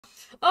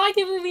Oh, I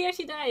can't believe we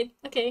actually died.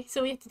 Okay,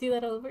 so we have to do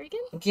that all over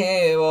again?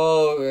 Okay,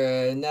 well,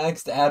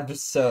 next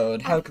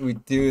episode. How can we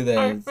do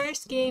Our this?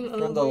 first game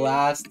From the over.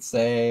 last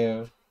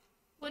save.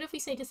 What if we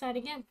say decide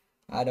again?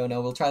 I don't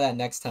know, we'll try that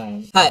next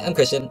time. Hi, I'm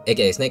Christian,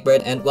 aka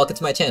Snakebird, and welcome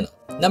to my channel.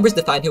 Numbers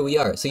define who we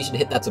are, so you should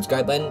hit that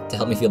subscribe button to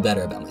help me feel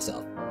better about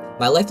myself.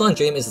 My lifelong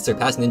dream is to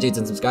surpass ninjaydes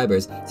in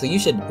subscribers, so you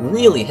should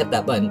really hit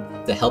that button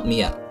to help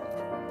me out.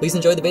 Please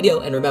enjoy the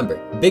video, and remember,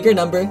 bigger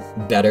number,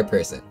 better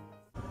person.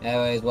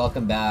 Anyways,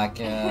 welcome back.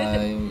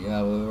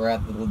 We're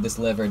at this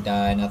live or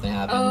die, nothing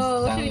happens.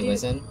 Oh, what should Silently we do?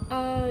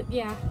 listen?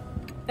 Yeah.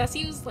 That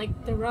seems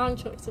like the wrong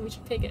choice, so we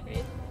should pick it,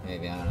 right?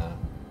 Maybe, I don't know.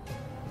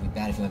 It'd be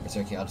bad if he went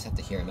berserk here, I'll just have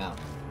to hear him out.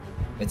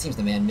 But it seems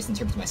the man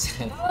misinterprets my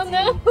sentence. Oh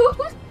no!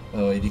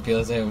 Oh, did he feel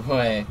the same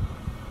way?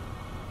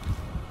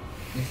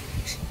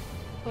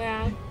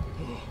 Wow.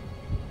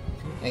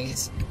 I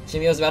guess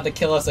Shimio's about to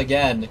kill us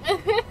again.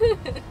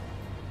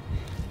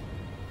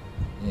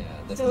 Yeah,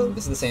 this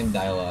is the same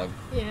dialogue.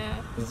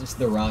 Yeah. This is just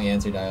the wrong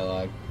answer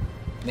dialogue.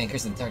 Man,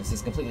 Kirsten Tarkus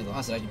is completely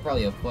lost. I should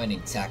probably avoid any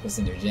tactless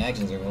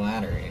interjections or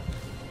flattery.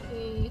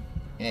 Mm.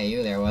 Hey,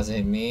 you there, was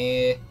it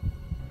me?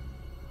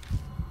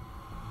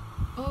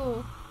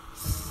 Oh.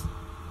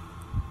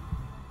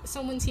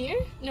 Someone's here?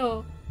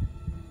 No.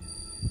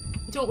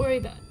 Don't worry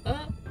about it.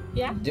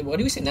 Yeah? What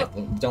do we say next?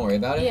 Don't worry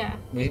about it? Yeah.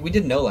 We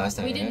didn't know last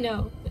time, We right? didn't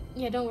know.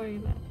 Yeah, don't worry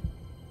about it.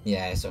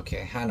 Yeah, it's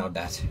okay. I know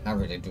that. I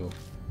really do.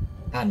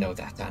 I know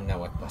that. I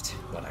know it, but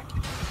I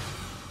can't.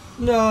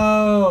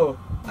 No!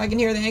 I can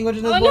hear the anguish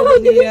in his Oh voice. no,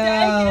 I'm gonna die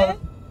again!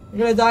 I'm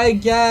gonna die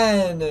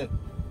again!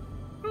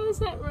 How is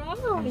that wrong?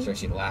 I'm sure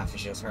she'd laugh if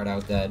she was heard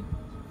out dead.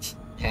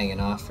 Hanging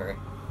off her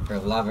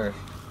lover.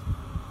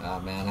 Oh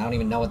man, I don't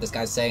even know what this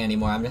guy's saying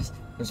anymore. I'm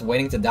just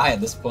waiting to die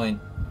at this point.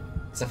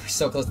 Because we're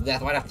so close to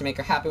death, why'd I have to make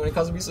her happy when it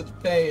causes me such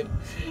pain?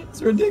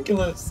 It's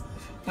ridiculous.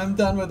 I'm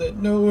done with it.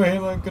 No way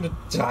am I gonna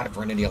die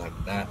for an idiot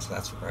like that.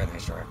 That's right, I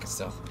sure can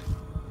still.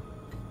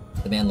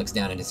 The man looks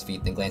down at his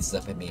feet, then glances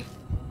up at me.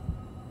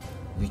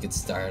 We could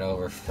start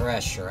over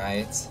fresh,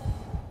 right?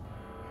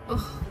 Ugh.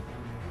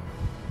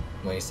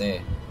 What do you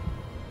say?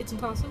 It's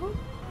impossible?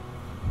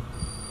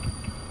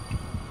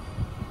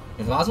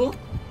 It's possible?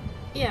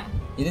 Yeah.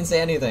 You didn't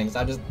say anything,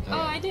 so I just... Oh,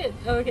 I did.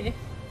 Oh, okay.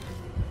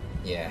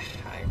 Yeah,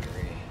 I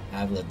agree.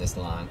 I've lived this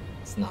long.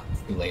 It's not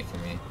too late for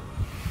me.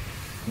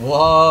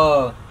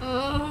 Whoa!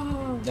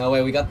 Oh. No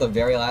way, we got the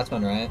very last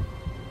one, right?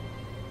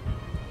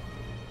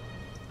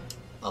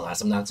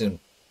 Alas, I'm not soon.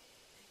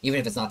 Even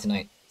if it's not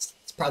tonight. It's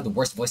probably the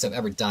worst voice I've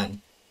ever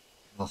done.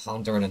 I'll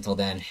endure it until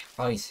then.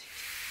 Probably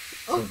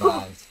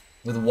survived.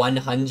 With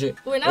 100...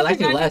 We're not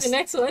actually back less. to the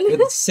next one.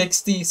 With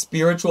 60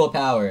 spiritual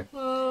power.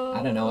 Oh.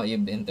 I don't know what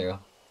you've been through.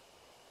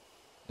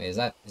 Wait, is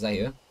that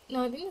you?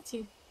 No, I think that's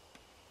you.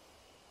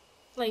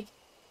 Like,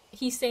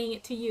 he's saying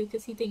it to you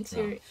because he thinks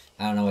No. you're...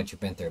 I don't know what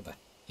you've been through, but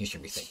you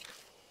should rethink.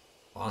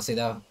 Honestly,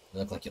 though, you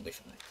look like you'll be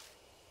fine.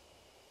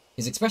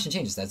 His expression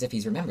changes as if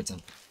he's remembered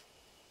something.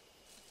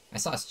 I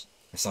saw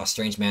a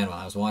strange man while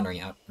I was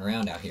wandering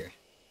around out here.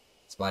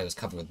 His body was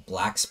covered with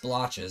black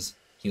splotches.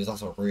 He was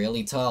also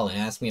really tall and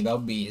asked me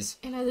about bees.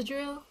 And as a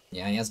drill?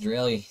 Yeah, he has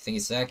drill. You think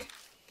he's sick?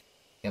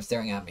 He kept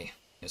staring at me.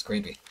 It was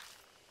creepy.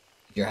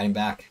 If you're heading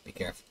back, be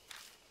careful.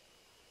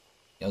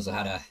 He also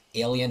had a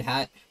alien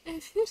hat.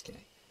 Just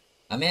kidding.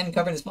 A man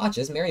covered in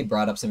splotches. Mary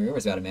brought up some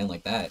rumors about a man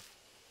like that.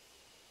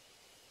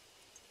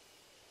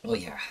 Oh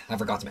yeah, I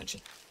forgot to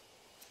mention.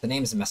 The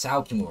name is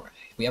Masao Kimura.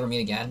 If we ever meet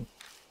again...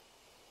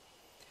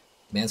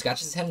 The man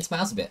scratches his head and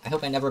smiles a bit. I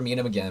hope I never meet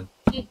him again.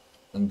 Let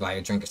me buy you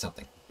a drink or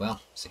something.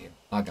 Well, see you.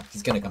 Oh, God.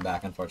 He's gonna come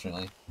back,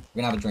 unfortunately.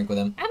 We're gonna have a drink with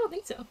him. I don't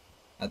think so.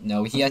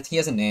 No, he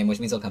has a name, which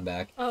means he'll come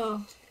back.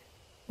 Oh.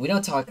 We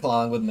don't talk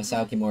long with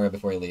Masao Kimura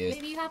before he leaves.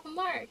 Maybe you have a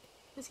mark.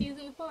 Because he's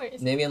in the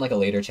forest. Maybe in like a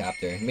later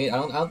chapter. Maybe, I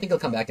don't think he'll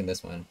come back in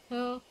this one.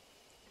 Oh.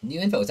 New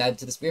info was added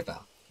to the spear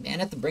file.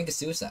 Man at the brink of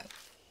suicide.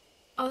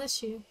 Oh, that's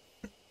true.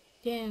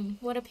 Damn,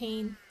 what a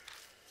pain.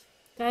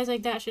 Guys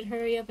like that should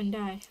hurry up and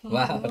die. Oh,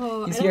 Wow.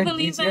 oh, He's I here, don't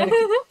believe he's,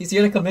 that. he's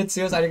here to commit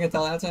suicide. You're gonna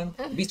tell that to him?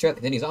 The beast trail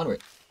continues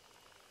onward.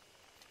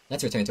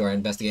 Let's return to our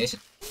investigation.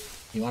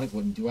 Do you want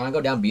to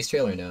go down Beast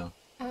Trail or no?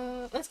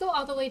 Let's go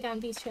all the way down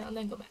Beast Trail and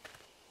then go back.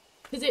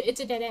 Because it's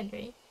a dead end,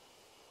 right?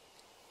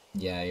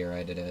 Yeah, you're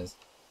right. It is.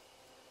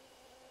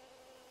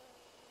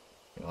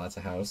 Well, that's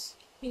a house.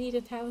 We need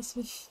a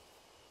talisman.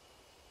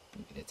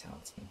 We need a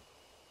talisman.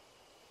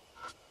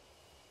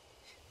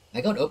 I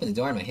go to open the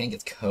door and my hand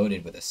gets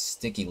coated with a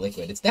sticky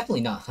liquid. It's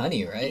definitely not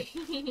honey, right?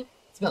 It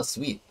smells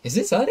sweet. Is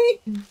this honey?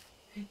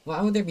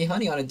 Why would there be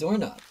honey on a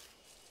doorknob?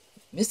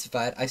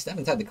 Mystified, I step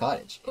inside the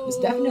cottage. This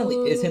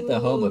definitely isn't the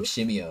home of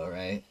Shimio,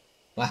 right?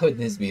 Why would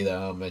this be the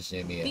home of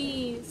Shimio?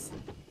 Bees.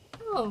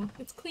 Oh,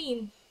 it's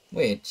clean.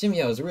 Wait,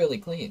 Shimio is really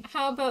clean.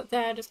 How about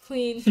that? It's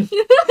clean. You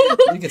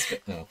could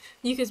oh,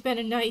 You could spend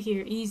a night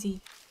here, easy.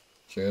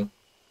 true.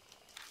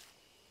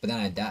 But then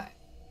I'd die.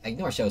 I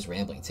ignore Show's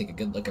rambling and take a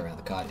good look around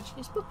the cottage.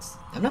 There's books.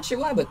 I'm not sure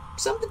why, but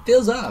something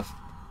feels off.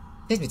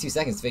 It takes me 2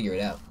 seconds to figure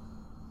it out.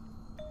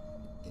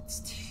 It's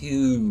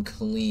too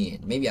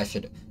clean. Maybe I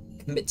should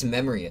commit to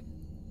memory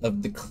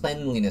of the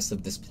cleanliness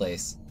of this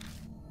place.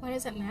 Why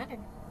does that matter?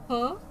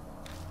 Huh?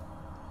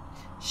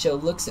 Show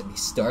looks at me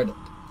startled.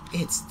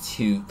 It's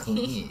too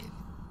clean.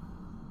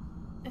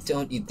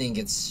 Don't you think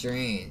it's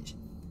strange?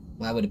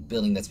 Why would a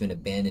building that's been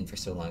abandoned for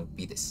so long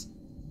be this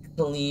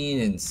clean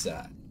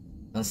inside?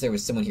 Unless there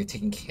was someone here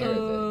taking care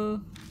of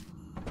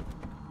it.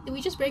 Did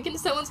we just break into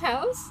someone's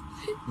house?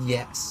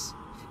 Yes.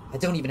 I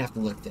don't even have to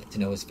look to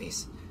know his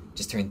face.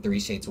 Just turn 3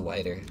 shades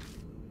whiter.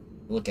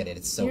 Look at it,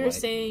 it's so white. You're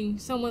saying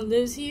someone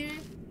lives here?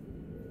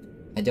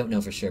 I don't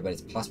know for sure, but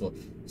it's possible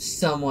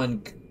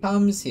someone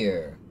comes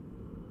here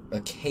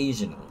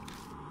occasionally.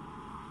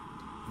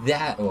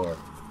 That or...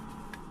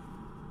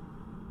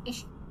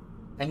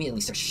 I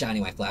immediately start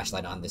shining my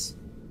flashlight on this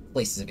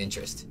places of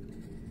interest.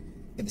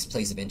 Look at this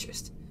place of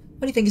interest.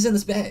 What do you think is in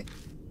this bag?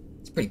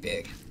 It's pretty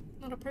big.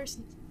 Not a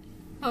person.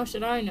 How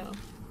should I know?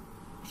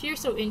 If you're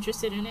so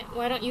interested in it,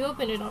 why don't you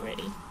open it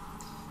already?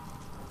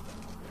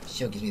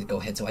 Show gives me the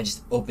go-ahead, so I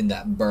just opened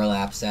that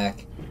burlap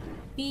sack.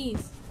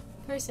 Bees.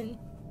 Person.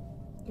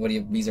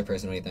 Bees are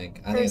person, what do you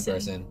think? I think it's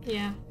person.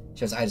 Yeah.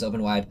 Show's eyes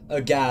open wide,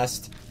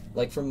 aghast.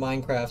 Like from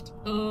Minecraft.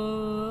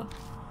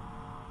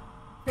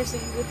 Person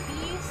with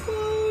bees?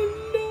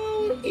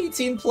 Oh no!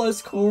 18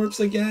 plus corpse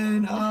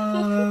again!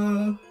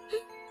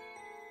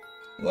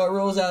 What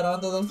rolls out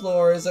onto the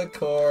floor is a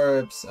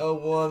corpse. A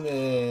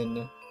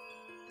woman.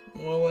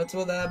 Well, what's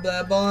with that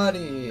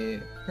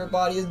body? Her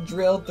body is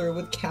drilled through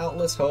with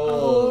countless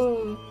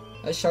holes.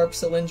 A sharp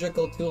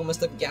cylindrical tool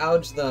must have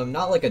gouged them.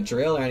 Not like a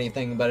drill or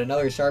anything, but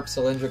another sharp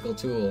cylindrical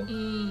tool.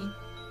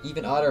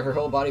 Even odder, her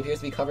whole body appears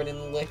to be covered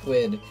in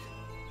liquid.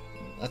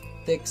 A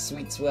thick,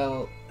 sweet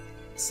smell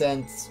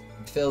scent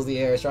fills the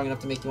air, strong enough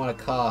to make you want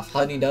to cough.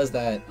 Honey does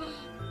that.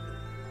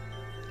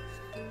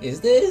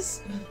 Is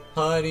this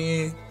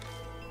honey?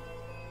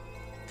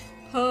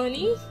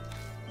 Honey?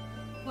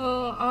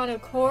 On a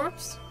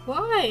corpse?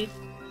 Why?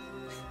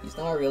 He's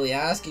not really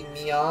asking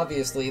me,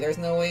 obviously. There's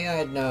no way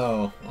I'd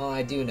know. All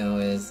I do know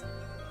is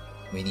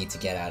we need to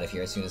get out of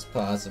here as soon as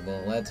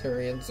possible. Let's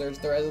hurry and search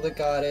the rest of the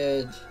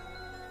cottage.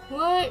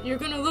 What? You're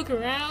gonna look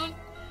around?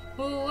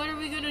 Well, what are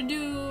we gonna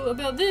do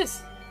about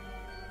this?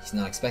 He's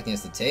not expecting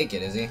us to take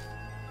it, is he?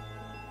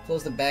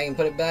 Close the bag and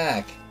put it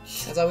back.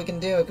 That's all we can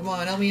do. Come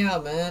on, help me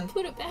out, man.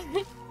 Put it back.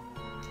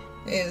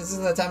 Hey, this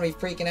isn't the time to be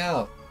freaking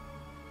out.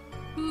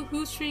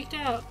 Who's freaked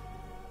out?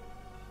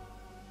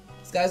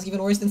 This guy's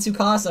even worse than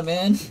Tsukasa,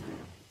 man.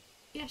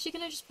 Yeah, she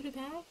gonna just put it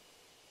back?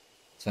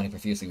 Sweating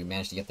profusely, we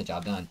managed to get the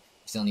job done.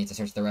 We still need to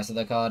search the rest of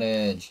the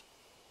cottage.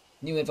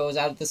 New info is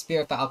out at the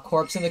spirit file.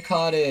 Corpse in the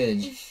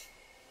cottage.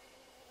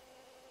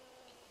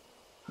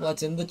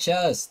 What's in the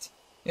chest?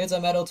 It's a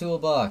metal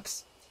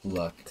toolbox.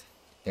 Look,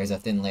 there's a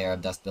thin layer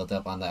of dust built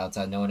up on the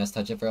outside. No one has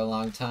touched it for a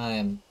long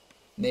time.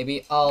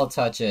 Maybe I'll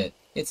touch it.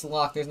 It's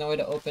locked. There's no way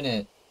to open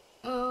it.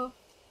 Oh.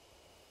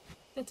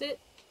 That's it?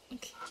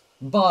 Okay.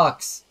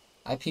 Box!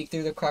 I peek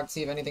through the crack to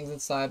see if anything's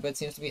inside, but it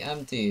seems to be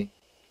empty.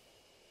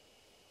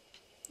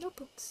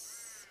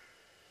 Notebooks.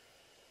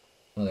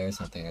 Well, there's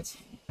something.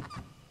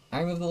 I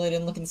remove the lid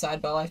and look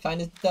inside, but all I find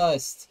is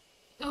dust.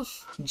 Oh.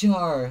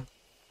 Jar.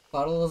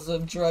 Bottles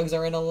of drugs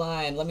are in a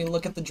line. Let me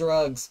look at the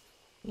drugs.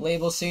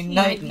 Labels say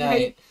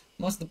night-night.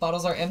 Most of the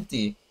bottles are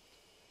empty.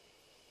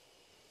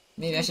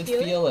 Maybe I should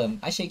feel them.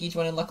 I shake each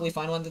one and luckily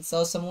find one that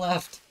sells some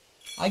left.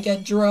 I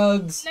get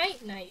drugs.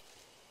 Night-night.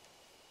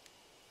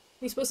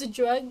 We supposed to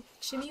drug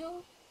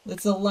Shimio?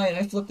 It's a light.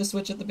 I flip the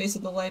switch at the base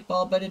of the light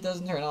bulb, but it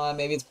doesn't turn on.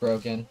 Maybe it's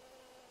broken.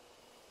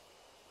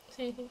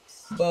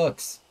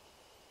 Books.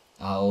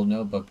 Old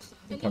notebook.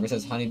 The cover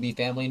says Honeybee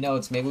Family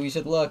Notes. Maybe we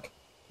should look.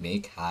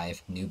 Make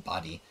hive, new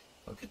body.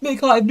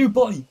 Make hive, new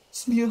body.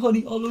 Smear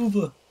honey all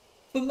over.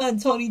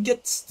 Ferment honey,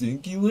 get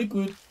stinky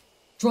liquid.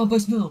 Drawn by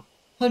smell.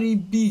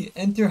 Honeybee,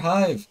 enter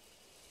hive.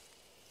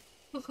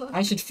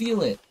 I should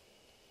feel it.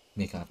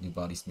 Make hive, new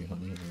body, smear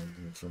honey,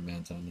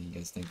 ferment honey,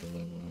 get stinky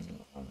liquid.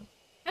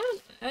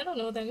 I don't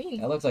know what that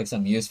means. That looks like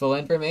some useful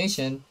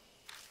information.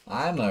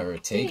 I'ma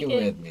take it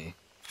with me.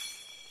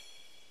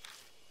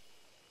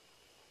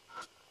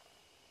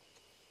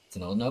 It's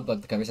an old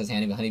notebook. The cover says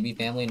Honeybee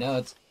Family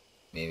Notes.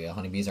 Maybe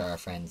honeybees are our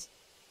friends.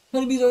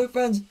 Honeybees are our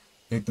friends!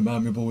 Make them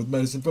amiable with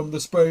medicine from the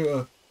sprayer.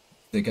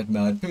 If they get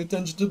mad, pay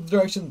attention to the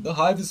direction the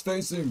hive is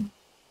facing.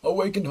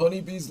 Awakened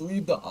honeybees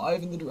leave the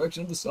hive in the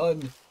direction of the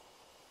sun.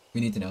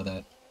 We need to know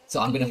that. So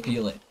I'm gonna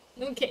feel it.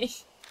 Okay.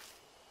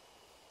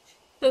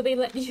 So they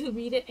let you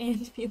read it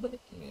and feel it.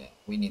 Yeah,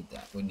 we need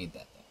that. We need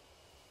that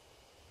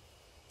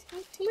though.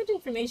 Too much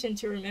information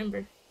to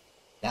remember.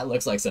 That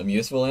looks like some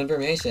useful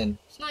information.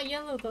 It's not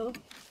yellow though.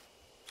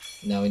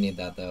 No, we need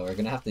that though. We're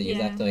gonna have to use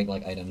that to make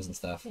like items and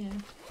stuff. Yeah.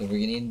 So we're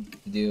gonna need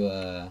to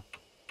do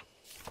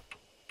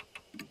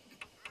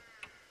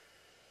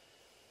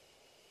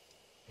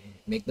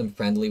make them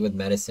friendly with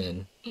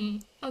medicine.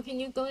 Oh, can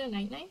you go to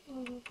night-night?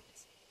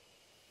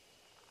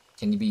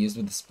 Can you be used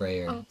with the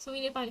sprayer? Oh, so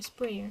we need to find a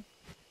sprayer.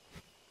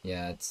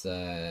 Yeah, it's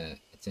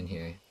in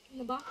here. In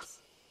the box?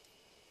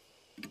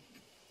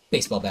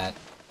 Baseball bat.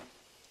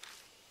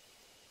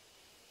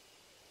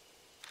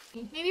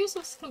 Maybe you're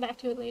supposed to come back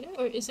to it later,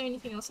 or is there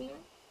anything else in there?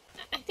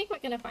 I think we're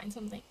gonna find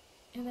something.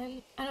 And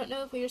then, I don't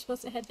know if we were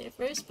supposed to head there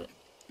first, but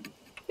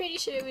pretty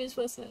sure we were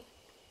supposed to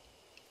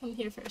come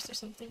here first or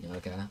something.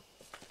 Okay.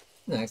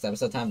 Next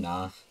episode time,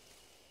 nah.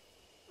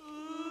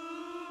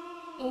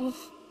 Oh.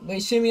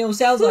 Wait, Shimio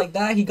sounds like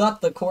that. He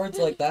got the chords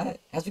like that.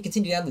 As we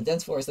continue down the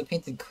dense forest, a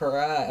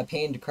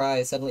pained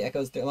cry suddenly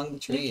echoes through among the New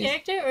trees.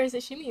 character, or is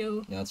it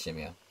Shimio? No, it's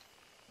Shimio.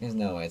 There's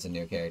no way it's a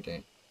new character.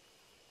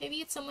 Maybe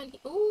it's someone.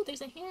 Oh,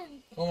 there's a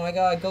hand. Oh my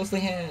god,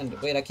 ghostly hand.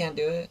 Wait, I can't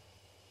do it.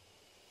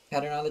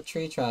 Pattern on the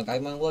tree trunk.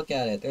 I'm gonna look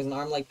at it. There's an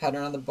arm-like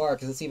pattern on the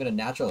bark. Is this even a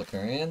natural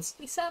occurrence?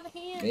 We saw the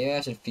hand. Maybe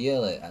I should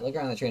feel it. I look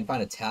around the tree and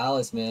find a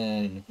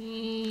talisman.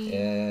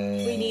 Yeah.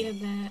 We needed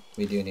that.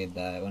 We do need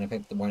that. When I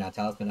pick up the worn out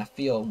talisman, I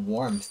feel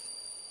warmth.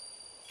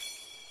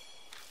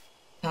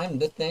 Time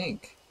to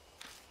think.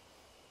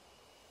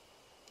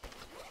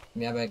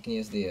 Maybe I can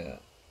use the,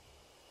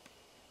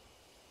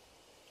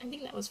 I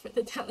think that was for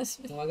the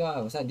talisman. Oh my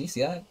god, what's that? Do you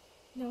see that?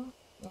 No.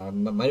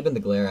 Might have been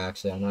the glare,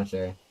 actually. I'm not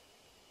sure.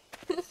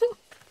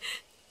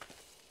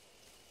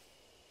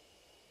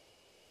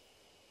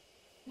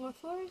 More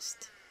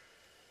forest.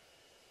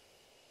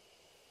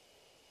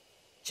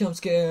 Jump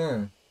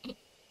scare!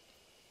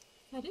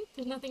 That it?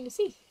 There's nothing to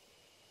see.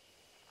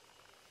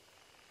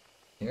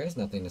 There is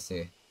nothing to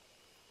see.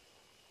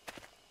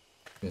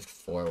 Drift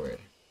forward.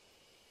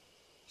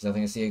 There's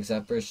nothing to see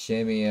except for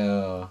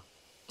Shimio.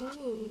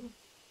 Ooh.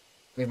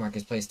 Grave mark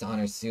is placed to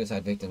honor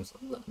suicide victims.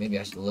 Look. Maybe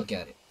I should look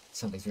at it.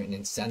 Something's written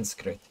in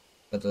Sanskrit,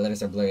 but the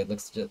letters are blurry. It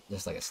looks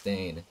just like a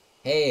stain.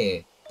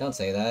 Hey, don't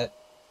say that.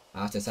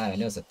 Off to the side, I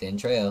noticed a thin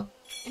trail.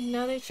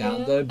 Another trail.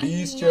 Found the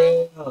beast Another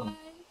trail. one.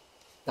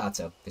 Thought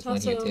so. There's Thought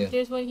one here so. too.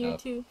 There's one here Oh,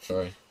 too.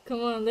 sorry.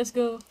 Come on, let's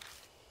go.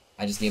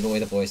 I just gave away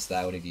the voice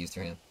that I would have used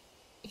for him.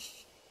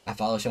 I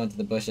follow Sho into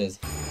the bushes.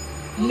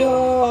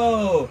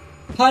 No!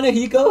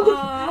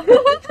 Hanahiko!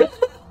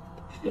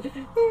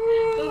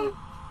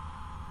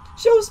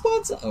 Sho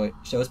spots. Oh wait,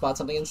 Sho spots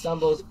something and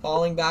stumbles,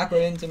 falling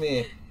backward into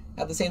me.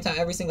 At the same time,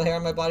 every single hair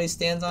on my body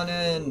stands on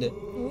end.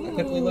 I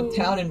quickly look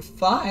down and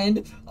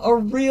find a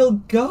real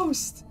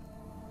ghost.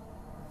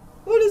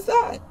 What is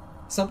that?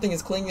 Something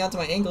is clinging onto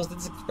my ankles with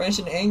its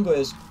expression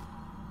anguish.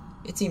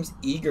 It seems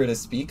eager to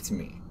speak to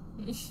me,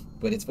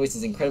 but its voice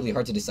is incredibly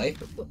hard to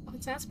decipher.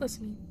 What's that supposed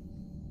to mean?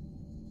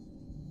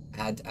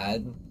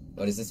 Ad?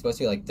 What is this supposed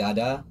to be, like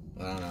dada?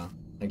 I don't know.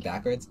 Like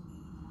backwards?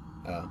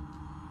 Oh.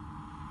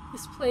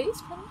 This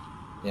place, probably?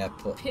 Yeah,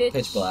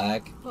 pitch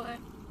black. Black.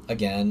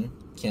 Again.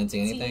 Can't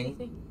see See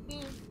anything.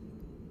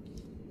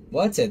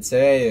 What's it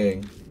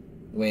saying?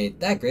 Wait,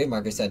 that grave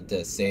marker said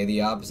to say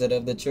the opposite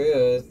of the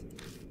truth.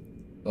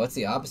 What's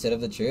the opposite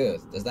of the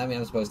truth? Does that mean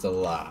I'm supposed to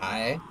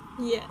lie?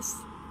 Yes.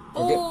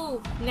 We're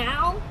Oh,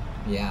 now?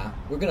 Yeah.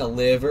 We're gonna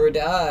live or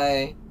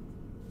die.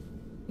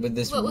 With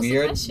this What was the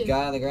weird question?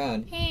 guy on the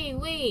ground. Hey,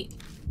 wait.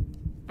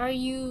 Are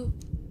you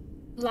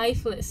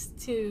lifeless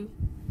too?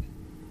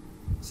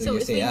 So, So you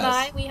if say we yes.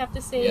 lie, we have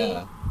to say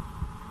Yeah.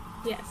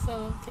 yes.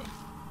 So okay.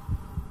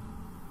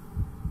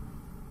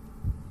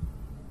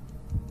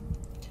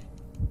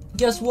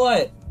 Guess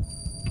what?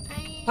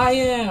 I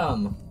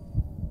am.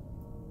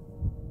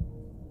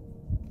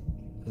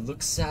 It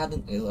looks sad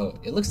and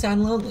it looks sad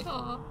and lonely.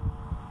 Aw.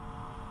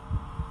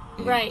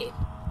 Yeah. Right.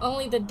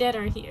 Only the dead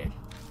are here.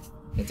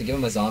 You have to give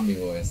him a zombie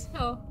voice.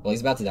 Oh, Well,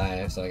 he's about to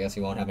die, so I guess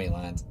he won't have any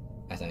lines.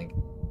 I think.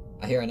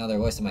 I hear another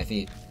voice at my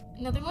feet.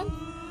 another one.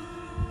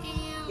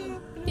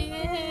 Am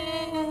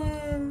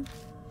dead.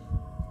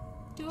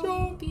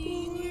 Don't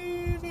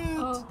believe it.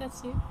 Oh,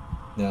 that's you.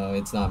 No,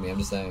 it's not me. I'm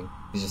just saying.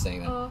 He's just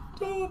saying that. Oh,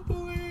 Don't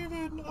believe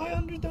it. I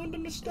don't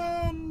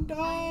understand.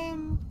 tell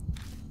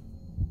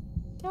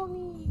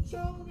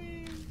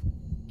me.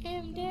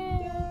 Am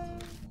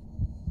dead.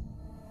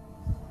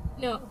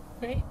 No,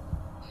 right?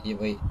 Yeah,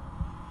 wait.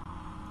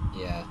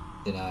 Yeah.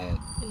 Deny it.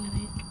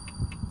 Deny it.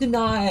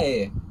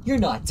 Deny! You're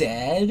not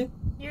dead!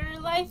 Your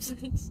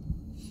lifeless.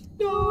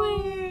 No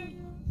way!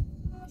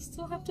 I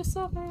still have to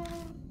suffer.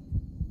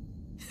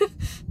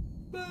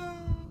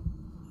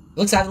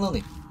 Look sad and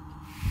lonely.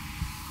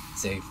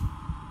 Safe.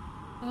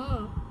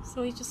 Oh,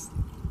 so we just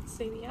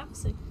say the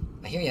opposite.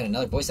 I hear yet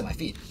another voice at my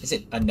feet. Is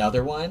it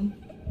another one?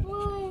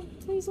 Why?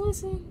 Please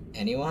listen.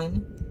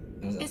 Anyone?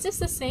 Is this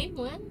the same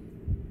one?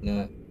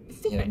 No.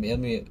 It's Yeah,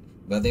 different.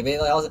 but they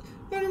basically all said,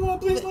 anyone,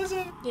 please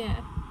listen! Yeah.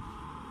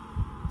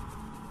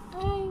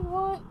 I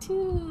want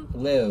to.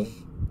 Live.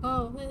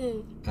 Oh,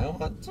 live. I don't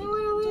want to. I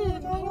want to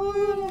live. I want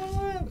to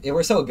live. Yeah,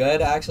 we're so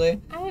good,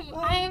 actually.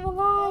 I am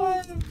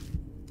alive.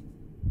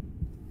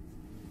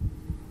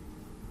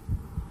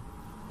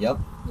 Yep.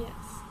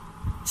 Yes.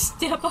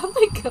 Step on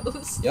the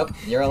ghost. Yep,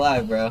 you're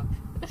alive, bro.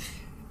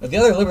 But the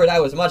other live or die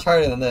was much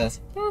harder than this.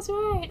 That's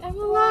right. I'm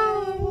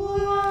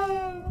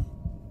alive.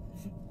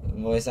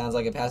 The voice sounds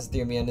like it passes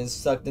through me and is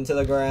sucked into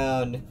the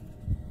ground.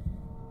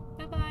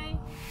 Bye bye.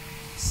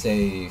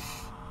 Safe.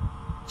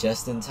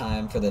 Just in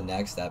time for the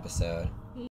next episode.